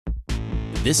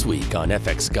This week on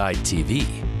FX Guide TV.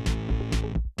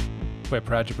 We're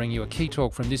proud to bring you a key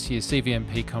talk from this year's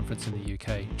CVMP conference in the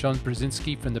UK. John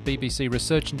Brzezinski from the BBC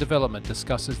Research and Development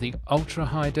discusses the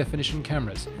ultra-high definition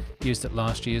cameras used at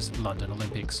last year's London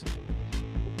Olympics.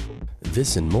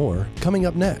 This and more coming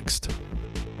up next.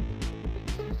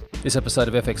 This episode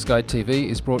of FX Guide TV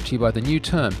is brought to you by the new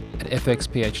term at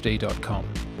fxphd.com.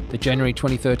 The January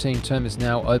 2013 term is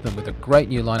now open with a great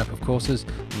new lineup of courses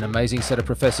and an amazing set of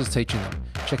professors teaching them.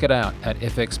 Check it out at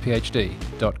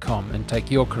fxphd.com and take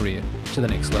your career to the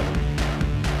next level.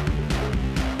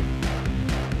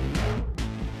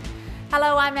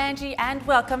 Hello, I'm Angie and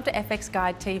welcome to FX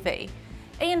Guide TV.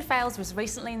 Ian Fales was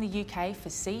recently in the UK for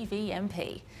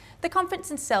CVMP. The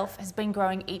conference itself has been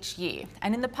growing each year,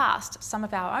 and in the past, some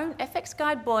of our own FX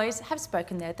Guide boys have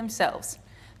spoken there themselves.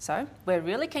 So we're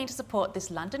really keen to support this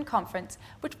London conference,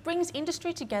 which brings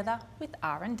industry together with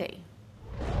R&D.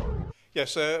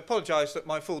 Yes, apologise that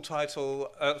my full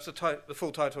title, the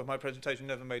full title of my presentation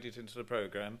never made it into the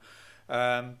programme,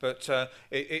 but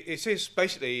it is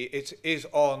basically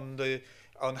on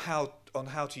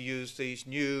how to use these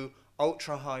new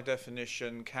ultra high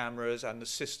definition cameras and the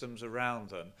systems around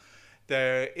them.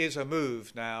 There is a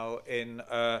move now in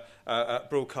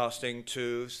broadcasting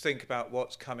to think about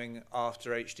what's coming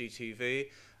after HDTV.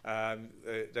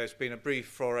 There's been a brief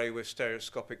foray with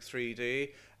stereoscopic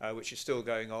 3D, which is still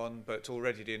going on, but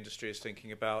already the industry is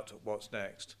thinking about what's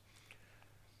next.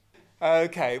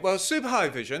 Okay, well, super high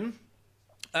vision.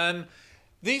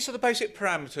 These are the basic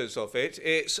parameters of it.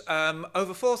 It's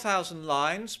over 4,000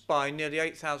 lines by nearly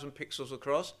 8,000 pixels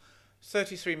across,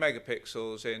 33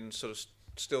 megapixels in sort of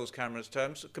stills cameras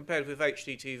terms, compared with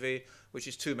HDTV, which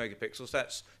is 2 megapixels.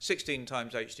 That's 16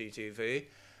 times HDTV.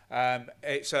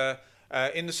 It's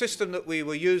in the system that we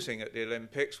were using at the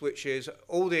Olympics, which is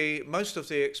most of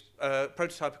the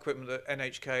prototype equipment that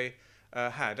NHK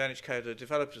had. NHK are the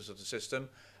developers of the system.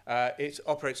 It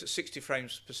operates at 60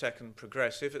 frames per second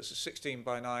progressive. It's a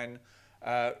 16:9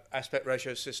 aspect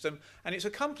ratio system, and it's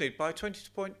accompanied by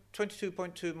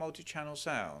 22.2 multi-channel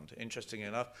sound, interestingly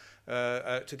enough,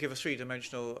 to give a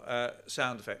three-dimensional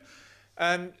sound effect.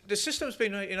 The system's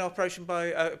been in operation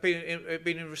been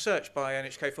in research by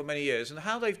NHK for many years, and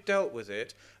how they've dealt with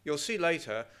it, you'll see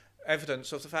later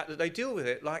evidence of the fact that they deal with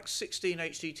it like 16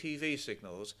 HDTV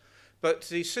signals. But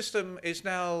the system is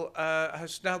now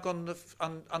has now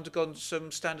undergone some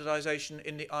standardisation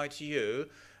in the ITU,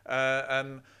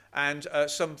 and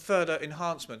some further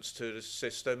enhancements to the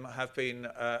system have been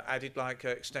added, like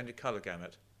extended colour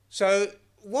gamut. So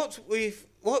what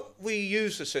we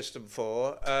used the system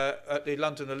for at the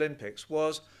London Olympics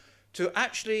was to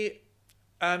actually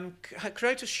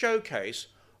create a showcase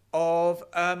of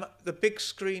the big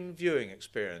screen viewing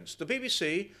experience. The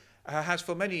BBC has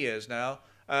for many years now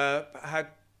had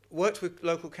worked with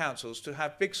local councils to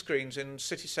have big screens in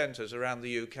city centres around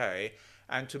the UK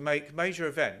and to make major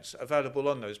events available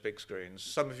on those big screens.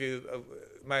 Some of you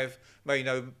may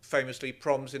know famously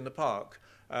proms in the park,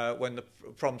 when the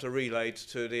proms are relayed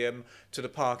to the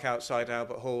park outside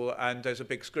Albert Hall, and there's a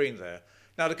big screen there.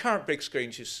 Now, the current big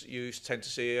screens you tend to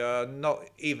see are not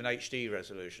even HD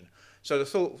resolution. So the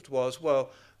thought was,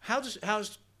 well, how's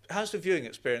the viewing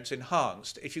experience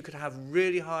enhanced if you could have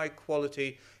really high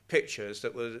quality pictures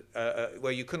that were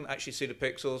where you couldn't actually see the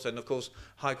pixels, and of course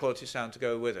high quality sound to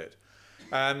go with it.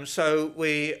 So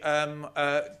we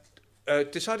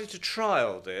decided to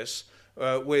trial this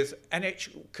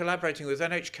collaborating with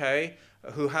NHK,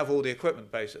 who have all the equipment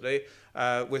basically,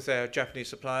 with their Japanese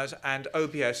suppliers, and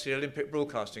OBS, the Olympic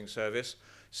Broadcasting Service,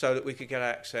 so that we could get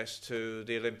access to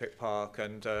the Olympic Park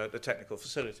and the technical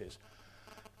facilities.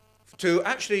 To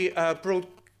actually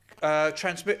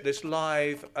transmit this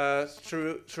live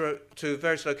to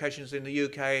various locations in the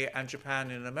UK and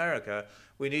Japan and America,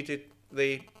 we needed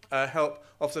the help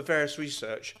of the various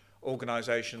research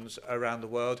organisations around the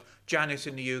world, Janet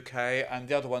in the UK, and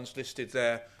the other ones listed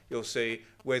there you'll see,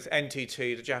 with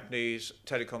NTT, the Japanese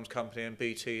telecoms company, and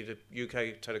BT, the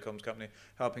UK telecoms company,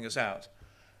 helping us out.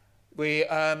 We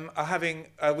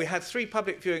had 3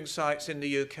 public viewing sites in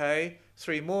the UK,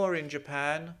 3 more in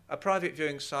Japan, a private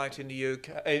viewing site in the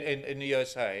UK, in the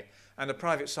USA, and a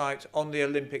private site on the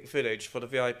Olympic Village for the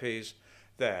VIPs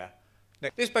there. Now,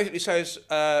 this basically says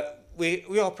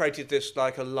we operated this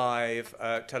like a live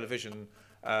television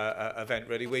event.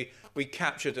 Really, we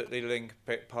captured at the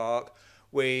Olympic Park.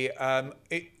 We had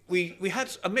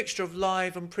a mixture of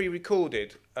live and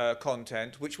pre-recorded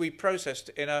content, which we processed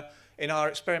in our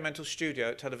experimental studio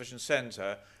at Television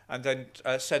Centre, and then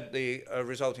sent the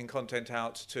resulting content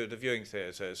out to the viewing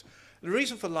theatres. The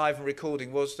reason for live and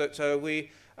recording was that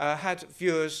we had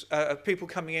viewers, people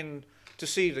coming in to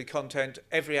see the content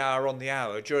every hour on the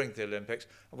hour during the Olympics,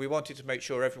 and we wanted to make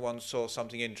sure everyone saw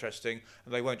something interesting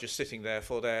and they weren't just sitting there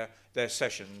for their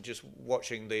session, just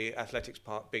watching the athletics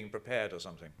part being prepared or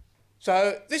something.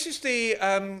 So this is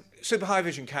the super high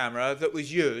vision camera that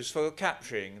was used for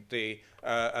capturing the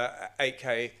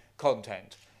 8K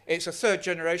content. It's a third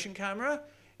generation camera.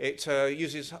 It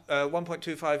uses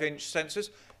 1.25 inch sensors.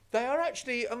 They are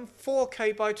actually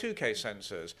 4K by 2K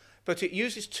sensors, but it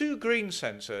uses two green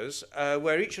sensors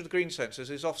where each of the green sensors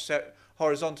is offset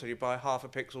horizontally by half a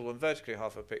pixel and vertically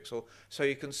half a pixel, so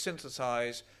you can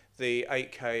synthesize the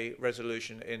 8K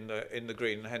resolution in the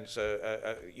green, and hence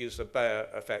use the Bayer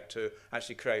effect to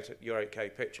actually create your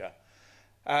 8K picture.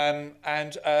 The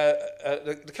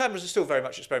cameras are still very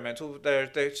much experimental.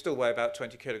 They still weigh about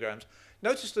 20 kilograms.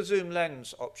 Notice the zoom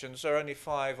lens options are only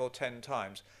 5 or 10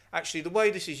 times. Actually, the way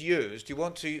this is used, you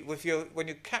want to, when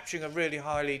you're capturing a really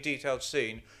highly detailed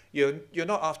scene, you're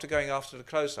not after going after the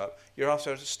close-up. You're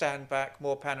after a stand back,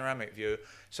 more panoramic view,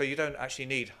 so you don't actually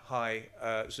need high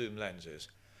zoom lenses.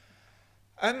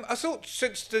 I thought,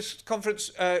 since this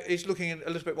conference is looking a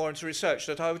little bit more into research,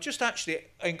 that I would just actually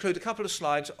include a couple of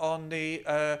slides on the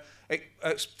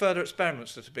further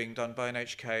experiments that are being done by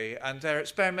NHK and their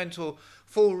experimental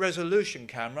full resolution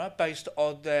camera based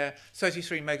on their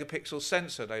 33 megapixel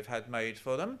sensor they've had made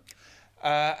for them.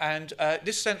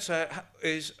 This sensor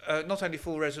is not only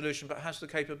full resolution but has the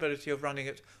capability of running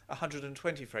at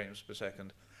 120 frames per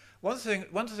second. One of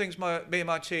the things me and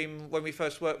my team, when we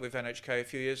first worked with NHK a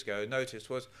few years ago, noticed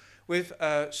was with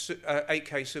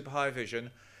 8K super high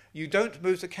vision, you don't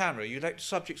move the camera, you let the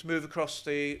subjects move across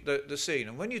the scene.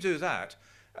 And when you do that,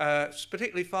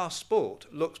 particularly fast sport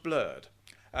looks blurred,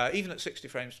 even at 60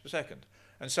 frames per second.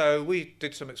 And so we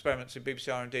did some experiments in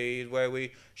BBC R&D where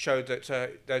we showed that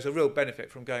there's a real benefit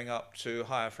from going up to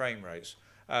higher frame rates.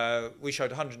 We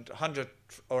showed 100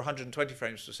 or 120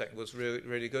 frames per second was really,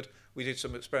 really good. We did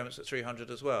some experiments at 300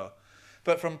 as well.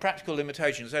 But from practical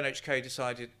limitations, NHK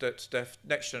decided that their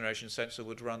next generation sensor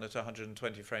would run at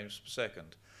 120 frames per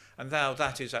second. And now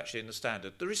that is actually in the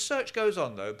standard. The research goes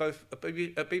on, though, both at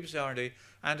BBC R&D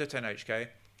and at NHK,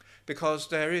 because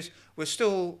we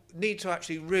still need to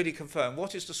actually really confirm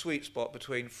what is the sweet spot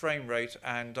between frame rate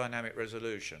and dynamic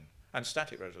resolution, and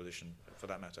static resolution, for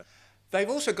that matter. They've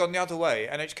also gone the other way.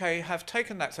 NHK have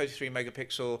taken that 33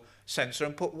 megapixel sensor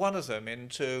and put one of them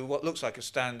into what looks like a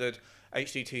standard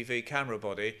HDTV camera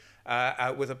body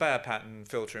with a Bayer pattern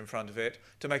filter in front of it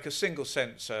to make a single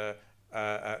sensor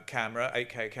camera,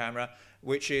 8K camera,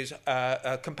 which is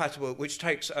compatible, which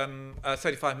takes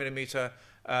 35mm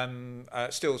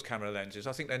stills camera lenses.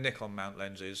 I think they're Nikon mount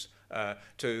lenses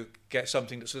to get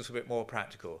something that's a little bit more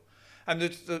practical. And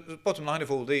the bottom line of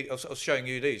all of showing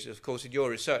you these, of course, in your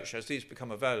research, as these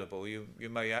become available, you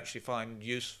may actually find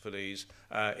use for these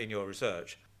in your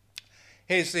research.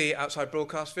 Here's the outside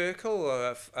broadcast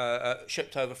vehicle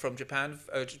shipped over from Japan,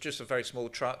 just a very small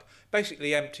truck,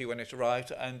 basically empty when it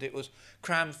arrived, and it was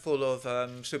crammed full of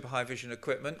super high vision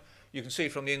equipment. You can see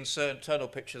from the internal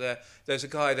picture there, there's a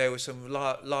guy there with some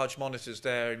large monitors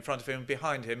there in front of him, and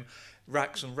behind him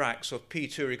racks and racks of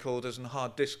P2 recorders and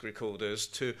hard disk recorders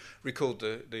to record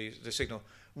the signal.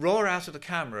 Raw out of the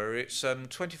camera, it's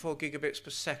 24 gigabits per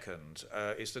second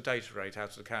is the data rate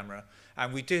out of the camera,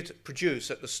 and we did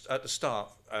produce at the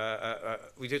start.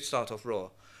 We did start off raw.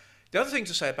 The other thing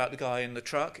to say about the guy in the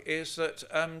truck is that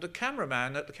the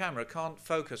cameraman at the camera can't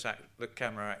focus the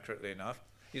camera accurately enough.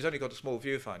 He's only got a small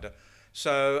viewfinder.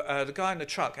 So the guy in the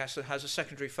truck has a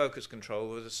secondary focus control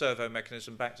with a servo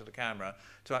mechanism back to the camera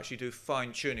to actually do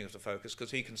fine-tuning of the focus,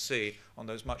 because he can see on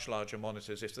those much larger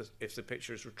monitors if the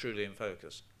picture is truly in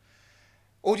focus.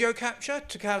 Audio capture,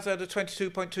 to gather the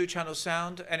 22.2 channel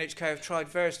sound, NHK have tried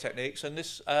various techniques, and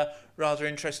this rather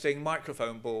interesting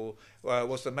microphone ball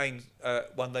was the main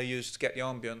one they used to get the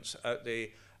ambience at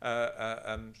the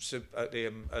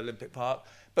Olympic Park.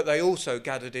 But they also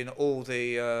gathered in all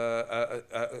the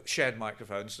shared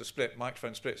microphones, the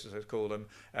microphone splits as they call them,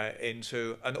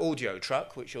 into an audio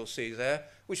truck, which you'll see there,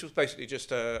 which was basically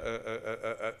just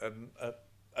a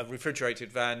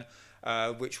refrigerated van,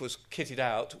 which was kitted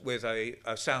out with a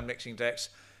sound mixing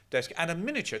desk and a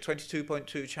miniature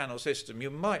 22.2 channel system.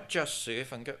 You might just see,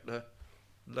 if I can get the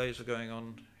laser going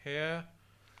on here,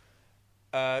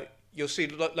 you'll see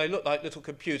they look like little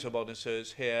computer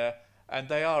monitors here, and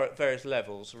they are at various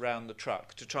levels around the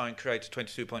truck to try and create a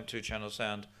 22.2 channel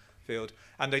sound field.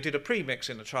 And they did a pre-mix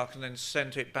in the truck and then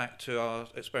sent it back to our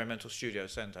experimental studio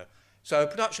centre. So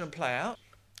production and play out.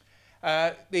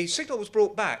 The signal was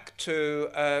brought back to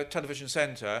Television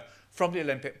Centre from the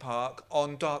Olympic Park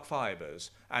on dark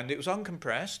fibres, and it was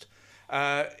uncompressed.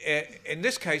 In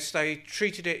this case, they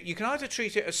treated it. You can either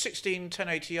treat it as 16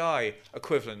 1080i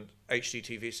equivalent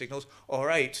HDTV signals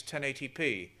or 8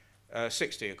 1080p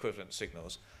 60 equivalent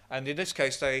signals. And in this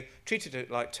case, they treated it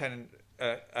like 8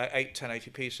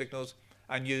 1080p signals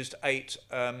and used 8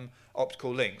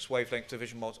 optical links, wavelength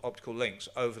division optical links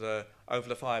over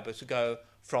the fibre to go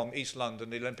from East London,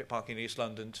 the Olympic Park in East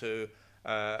London, to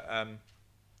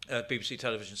BBC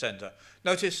Television Centre.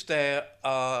 Notice there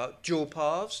are dual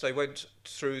paths. They went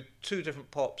through 2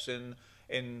 different POPs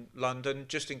in London,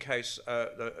 just in case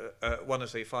one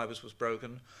of the fibres was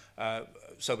broken.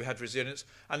 So we had resilience.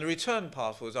 And the return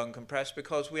path was uncompressed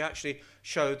because we actually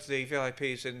showed the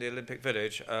VIPs in the Olympic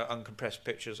Village uncompressed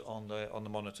pictures on the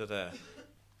monitor there.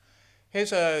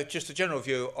 Here's just a general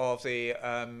view of the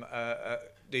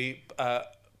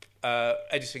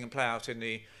editing and playout in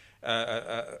the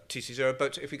TC0,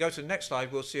 but if we go to the next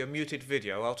slide, we'll see a muted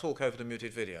video. I'll talk over the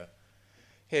muted video.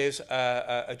 Here's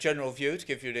a general view to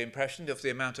give you the impression of the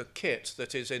amount of kit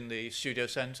that is in the studio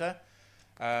centre.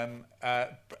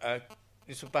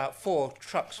 It's about 4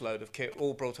 trucks load of kit,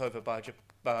 all brought over by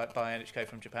NHK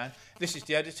from Japan. This is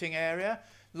the editing area.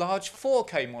 Large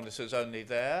 4K monitors only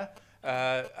there.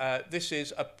 This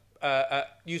is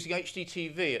using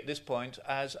HDTV at this point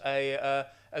as a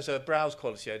browse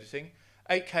quality editing.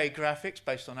 8K graphics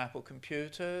based on Apple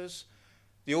computers.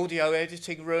 The audio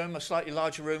editing room, a slightly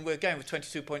larger room, we're again with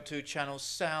 22.2 channels,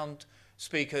 sound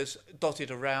speakers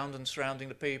dotted around and surrounding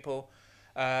the people,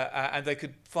 and they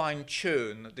could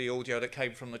fine-tune the audio that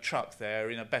came from the truck there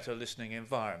in a better listening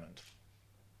environment.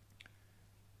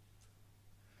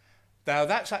 Now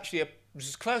that's actually a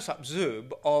close-up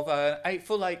zoom of a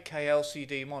full 8K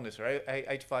LCD monitor,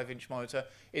 85-inch monitor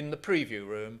in the preview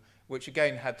room, which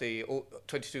again had the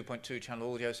 22.2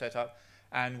 channel audio set up,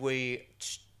 and we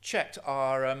checked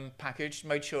our package,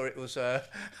 made sure it was going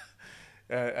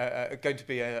to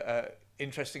be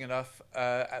interesting enough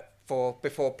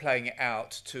before playing it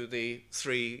out to the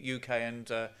 3 UK and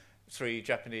 3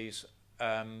 Japanese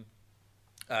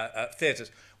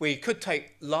theatres. We could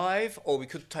take live, or we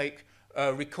could take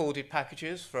recorded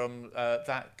packages from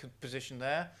that position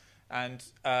there, and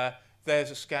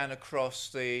there's a scan across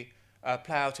the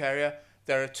playout area.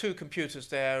 There are 2 computers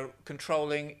there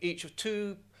controlling each of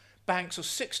 2 banks of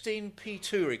 16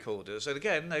 P2 recorders. And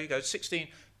again, there you go, 16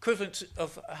 equivalent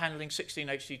of handling 16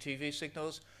 HDTV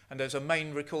signals. And there's a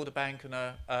main recorder bank and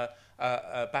a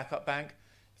backup bank.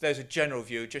 There's a general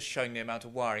view just showing the amount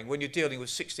of wiring. When you're dealing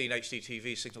with 16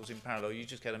 HDTV signals in parallel, you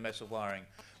just get a mess of wiring.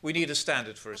 We need a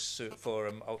standard for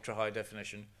ultra high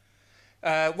definition.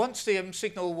 Once the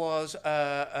signal was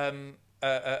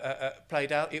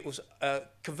played out, it was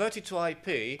converted to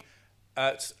IP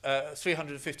at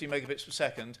 350 megabits per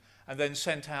second, and then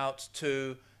sent out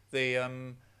to the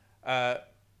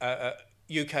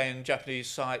UK and Japanese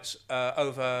sites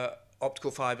over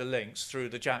optical fibre links through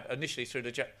initially through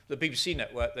the BBC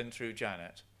network, then through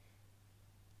Janet.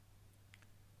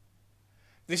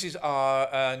 This is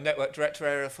our network director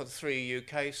area for the 3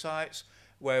 UK sites,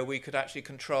 where we could actually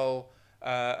control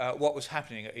what was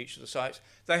happening at each of the sites.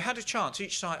 They had a chance.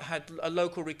 Each site had a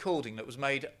local recording that was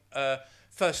made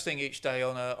first thing each day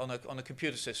on a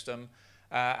computer system,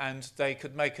 and they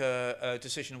could make a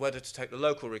decision whether to take the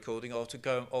local recording or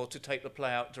to take the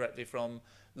playout directly from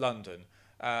London.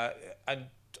 And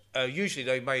usually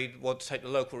they may want to take the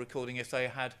local recording if they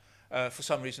had, for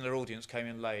some reason, their audience came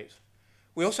in late.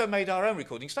 We also made our own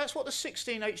recordings. That's what the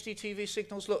 16 HDTV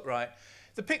signals look like.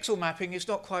 The pixel mapping is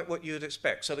not quite what you'd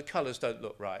expect, so the colours don't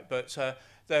look right. But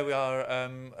there we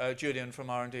are, Julian from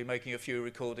R&D making a few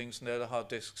recordings, and there are the hard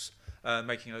disks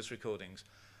making those recordings.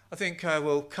 I think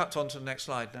we'll cut on to the next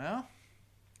slide now.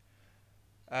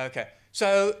 Okay,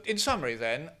 so in summary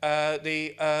then,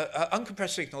 the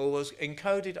uncompressed signal was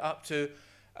encoded up to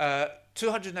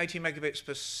 280 megabits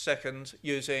per second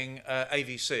using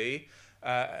AVC,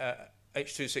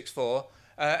 H.264,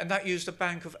 and that used a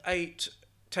bank of 8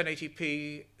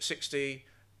 1080p 60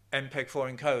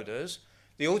 MPEG-4 encoders.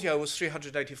 The audio was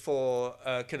 384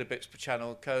 kilobits per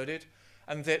channel coded,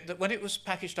 and when it was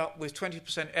packaged up with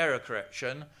 20% error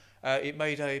correction, it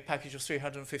made a package of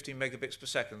 350 megabits per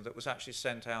second that was actually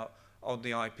sent out on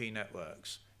the IP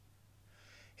networks.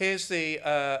 Here's the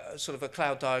sort of a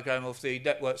cloud diagram of the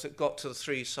networks that got to the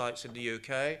 3 sites in the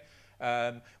UK.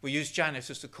 We used Janet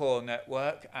as the core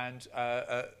network, and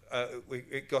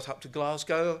it got up to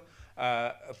Glasgow,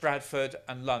 Bradford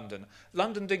and London.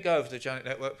 London did go over the Janet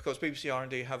network because BBC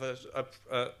R&D have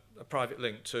a private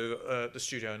link to the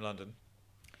studio in London.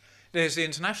 There's the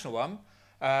international one,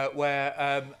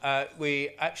 where we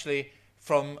actually,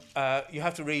 you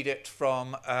have to read it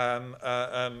from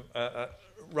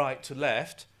right to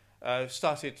left,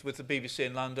 started with the BBC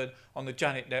in London on the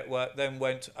Janet network, then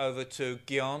went over to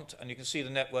Ghent, and you can see the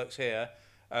networks here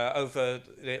over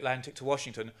the Atlantic to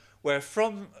Washington, where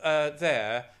from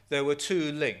there were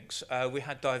two links. We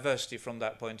had diversity from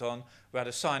that point on. We had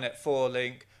a SciNet 4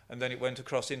 link, and then it went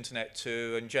across Internet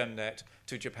 2 and GemNet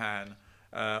to Japan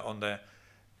on that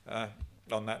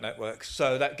network.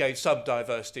 So that gave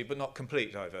sub-diversity, but not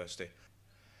complete diversity.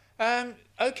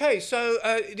 Okay, so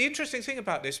the interesting thing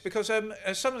about this, because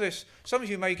some of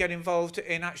you may get involved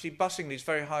in actually busing these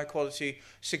very high quality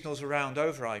signals around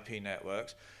over IP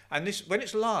networks, and this, when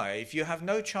it's live, you have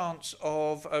no chance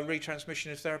of a retransmission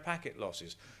if there are packet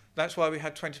losses. That's why we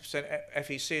had 20%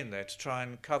 FEC in there to try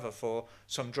and cover for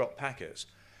some dropped packets.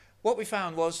 What we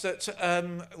found was that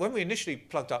when we initially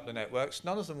plugged up the networks,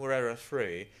 none of them were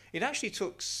error-free. It actually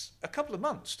took a couple of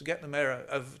months to get them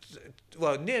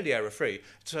nearly error-free,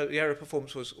 so the error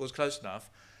performance was close enough.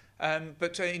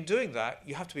 But in doing that,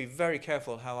 you have to be very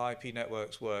careful how IP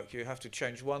networks work. You have to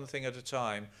change one thing at a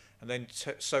time and then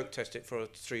soak test it for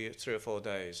three or 4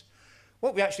 days.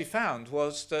 What we actually found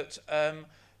was that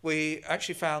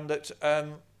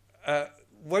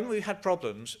when we had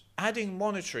problems, adding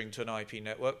monitoring to an IP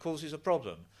network causes a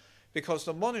problem, because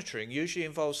the monitoring usually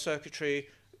involves circuitry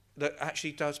that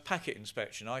actually does packet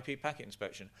inspection, IP packet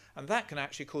inspection, and that can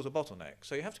actually cause a bottleneck.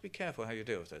 So you have to be careful how you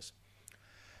deal with this.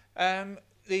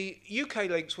 The UK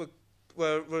links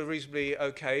were reasonably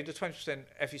okay. The 20%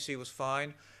 FEC was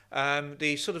fine.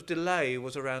 The sort of delay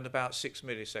was around about 6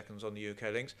 milliseconds on the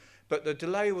UK links, but the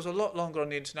delay was a lot longer on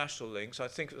the international links. I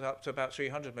think it was up to about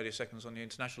 300 milliseconds on the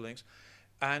international links.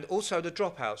 And also the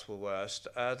dropouts were worst.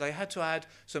 They had to add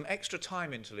some extra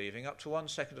time interleaving, up to 1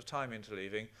 second of time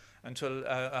interleaving, until,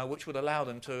 which would allow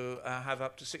them to have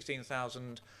up to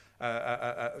 16,000,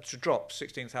 to drop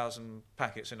 16,000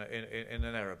 packets in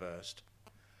an error burst.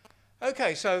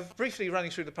 Okay, so briefly running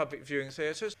through the public viewing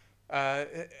theatres.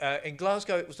 In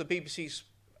Glasgow, it was the BBC's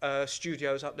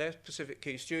studios up there, Pacific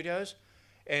Key Studios.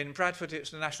 In Bradford, it's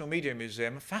the National Media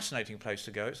Museum, a fascinating place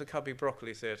to go. It's the Cubby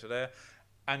Broccoli Theatre there.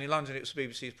 And in London, it was the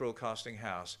BBC's Broadcasting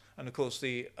House. And of course,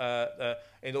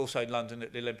 also in London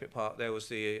at the Olympic Park, there was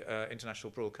the International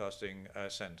Broadcasting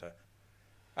Centre.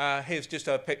 Here's just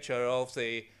a picture of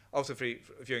the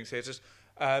viewing theatres.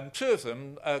 Two of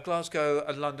them, Glasgow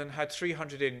and London, had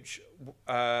 300-inch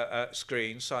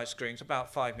screens, side screens,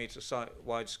 about 5 metres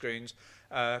wide screens.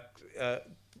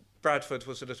 Bradford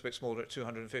was a little bit smaller at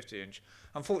 250-inch.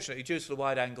 Unfortunately, due to the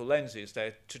wide-angle lenses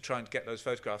there, to try and get those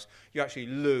photographs, you actually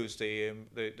lose the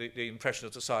impression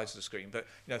of the size of the screen. But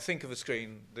think of a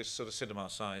screen this sort of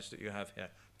cinema size that you have here.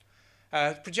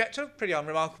 Projector, pretty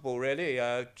unremarkable, really.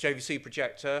 JVC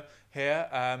projector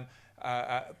here,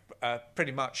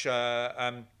 pretty much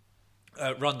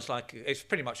runs like, it's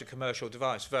pretty much a commercial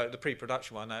device. The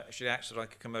pre-production one actually acts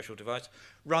like a commercial device.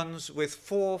 Runs with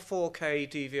 4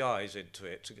 4K DVIs into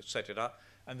it to set it up,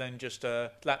 and then just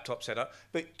a laptop setup.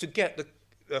 But to get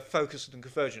the focus and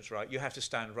convergence right, you have to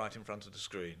stand right in front of the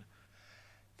screen.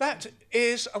 That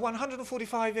is a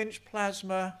 145-inch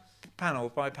plasma panel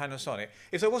by Panasonic.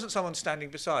 If there wasn't someone standing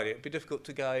beside it, it'd be difficult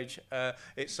to gauge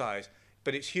its size.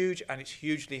 But it's huge, and it's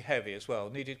hugely heavy as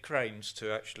well. Needed cranes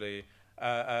to actually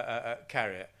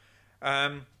carry it.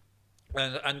 And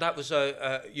that was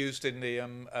used in the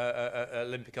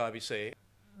Olympic IBC.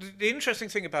 The interesting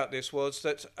thing about this was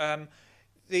that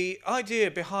the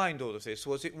idea behind all of this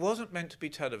was it wasn't meant to be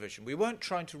television. We weren't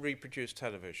trying to reproduce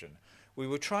television. We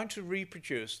were trying to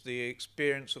reproduce the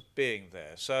experience of being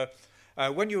there. So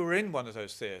when you were in one of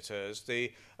those theatres,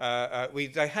 they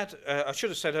had, I should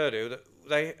have said earlier, that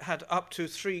they had up to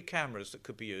 3 cameras that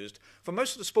could be used. For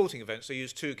most of the sporting events, they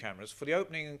used 2 cameras. For the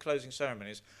opening and closing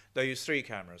ceremonies, they used 3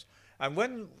 cameras. And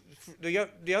when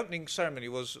the opening ceremony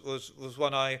was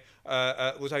one I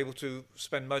was able to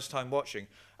spend most time watching,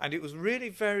 and it was really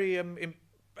very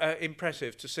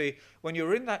impressive to see when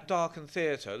you're in that darkened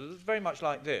theatre, very much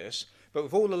like this, but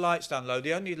with all the lights down low,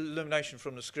 the only illumination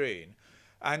from the screen.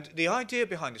 And the idea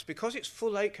behind this, because it's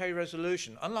full 8K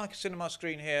resolution, unlike a cinema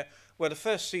screen here, where the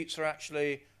first seats are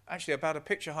actually about a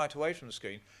picture height away from the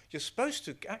screen, you're supposed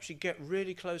to actually get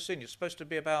really close in. You're supposed to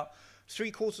be about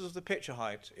 3/4 of the picture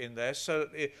height in there, so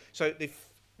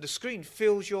the screen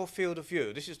fills your field of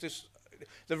view.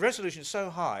 The resolution is so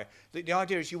high that the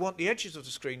idea is you want the edges of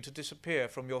the screen to disappear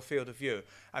from your field of view,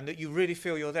 and that you really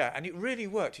feel you're there. And it really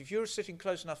worked. If you're sitting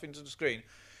close enough into the screen,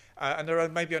 and there are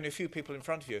maybe only a few people in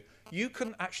front of you, you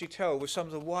can actually tell with some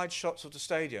of the wide shots of the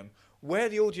stadium where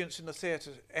the audience in the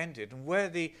theatre ended and where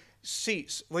the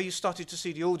seats, where you started to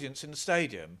see the audience in the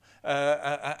stadium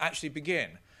actually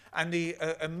begin. And the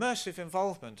immersive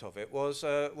involvement of it was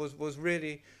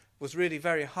really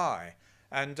very high.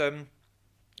 And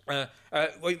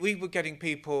we were getting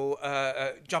people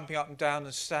jumping up and down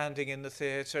and standing in the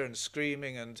theatre and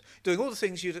screaming and doing all the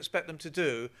things you'd expect them to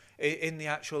do in the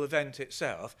actual event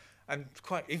itself. And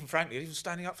quite even frankly, even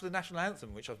standing up for the national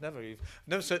anthem, which I've never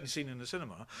certainly seen in the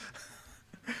cinema.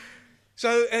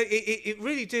 So it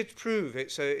really did prove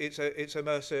it's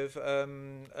immersive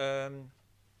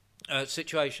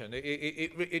situation.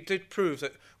 It did prove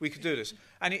that we could do this,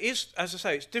 and it is, as I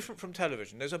say, it's different from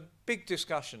television. There's a big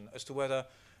discussion as to whether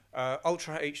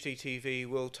Ultra HD TV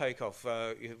will take off.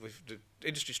 The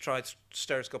industry's tried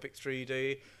stereoscopic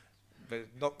 3D. They're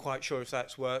not quite sure if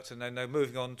that's worked, and then they're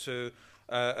moving on to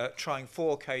trying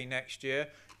 4K next year.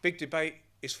 Big debate.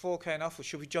 Is 4K enough, or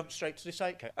should we jump straight to this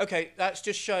 8K? Okay, that's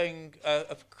just showing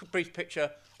a brief picture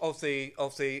of the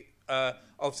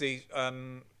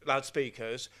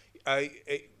loudspeakers.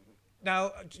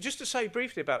 Now, just to say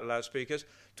briefly about the loudspeakers,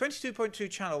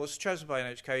 22.2 channel was chosen by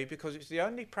NHK because it's the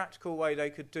only practical way they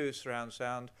could do surround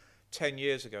sound 10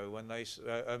 years ago when they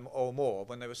or more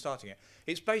when they were starting it.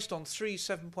 It's based on 3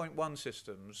 7.1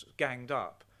 systems ganged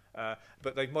up.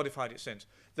 But they've modified it since.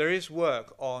 There is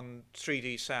work on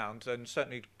 3D sound, and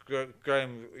certainly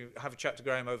Graham, have a chat to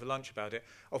Graham over lunch about it,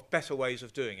 of better ways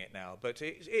of doing it now. But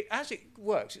as it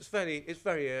works, it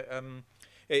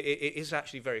is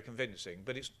actually very convincing.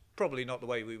 But it's probably not the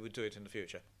way we would do it in the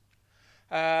future.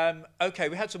 Okay,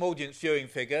 we had some audience viewing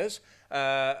figures.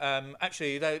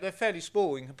 Actually, they're fairly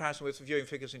small in comparison with the viewing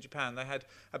figures in Japan. They had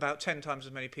about 10 times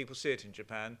as many people see it in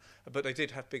Japan, but they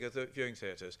did have bigger viewing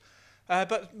theatres.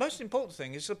 But most important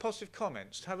thing is the positive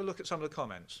comments. Have a look at some of the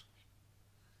comments.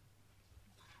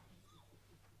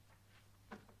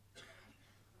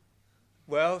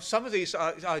 Well, some of these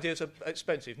ideas are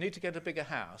expensive. Need to get a bigger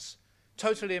house.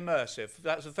 Totally immersive.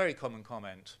 That's a very common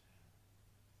comment.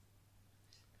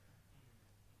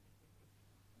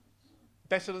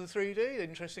 Better than 3D,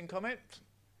 interesting comment.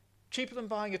 Cheaper than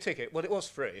buying a ticket. Well, it was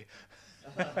free.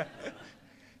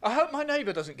 I hope my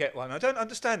neighbour doesn't get one. I don't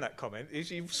understand that comment. Is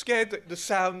he scared that the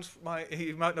sound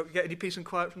he might not get any peace and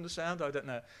quiet from the sound? I don't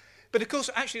know. But of course,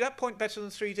 actually, that point better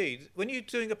than 3D. When you're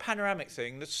doing a panoramic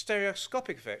thing, the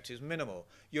stereoscopic effect is minimal.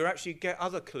 You actually get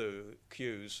other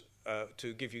cues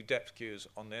to give you depth cues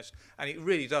on this, and it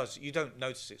really does. You don't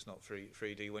notice it's not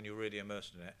 3D when you're really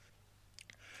immersed in it.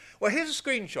 Well, here's a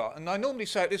screenshot, and I normally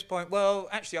say at this point, well,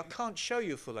 actually, I can't show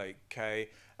you full 8K.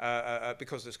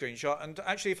 Because of the screenshot, and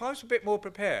actually if I was a bit more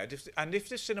prepared, if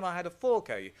this cinema had a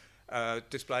 4K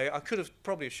display, I could have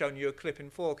probably shown you a clip in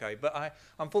 4K, but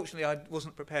unfortunately I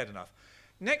wasn't prepared enough.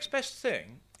 Next best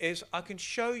thing is I can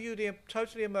show you the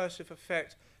totally immersive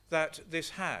effect that this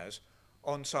has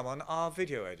on someone, our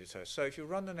video editor. So if you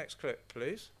run the next clip,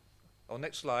 please, or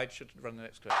next slide should run the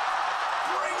next clip.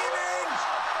 Bring him in!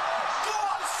 Go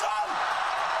on, son!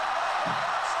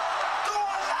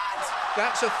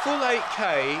 That's a full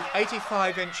 8K,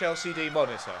 85-inch LCD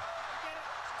monitor.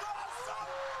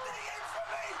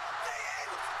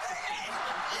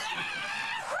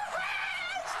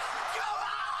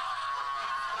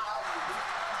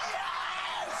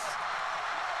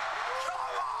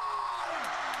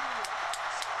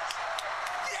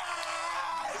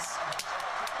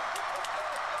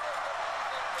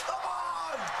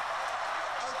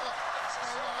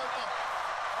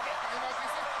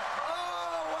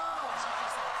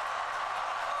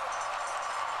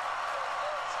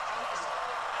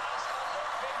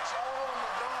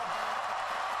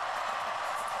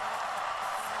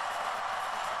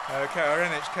 Okay, our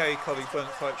NHK colleagues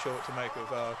weren't quite sure what to make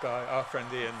of our friend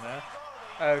Ian there.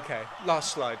 Okay,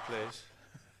 last slide, please.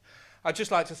 I'd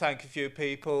just like to thank a few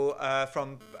people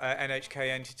from NHK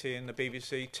Entity and the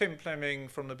BBC. Tim Fleming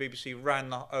from the BBC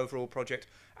ran the overall project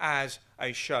as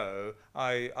a show.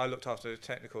 I looked after the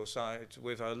technical side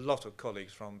with a lot of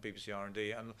colleagues from BBC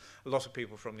R&D and a lot of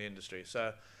people from the industry.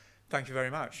 So thank you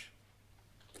very much.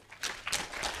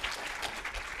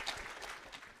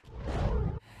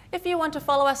 If you want to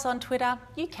follow us on Twitter,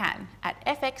 you can at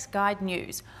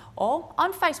fxguidenews, or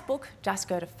on Facebook, just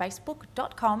go to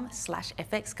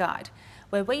facebook.com/fxguide,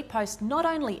 where we post not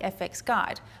only FX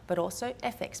Guide, but also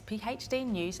FX PhD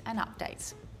news and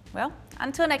updates. Well,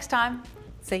 until next time,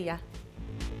 see ya.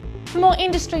 For more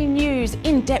industry news,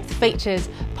 in-depth features,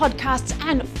 podcasts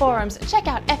and forums, check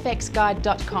out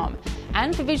fxguide.com.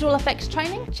 And for visual effects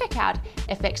training, check out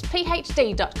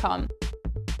fxphd.com.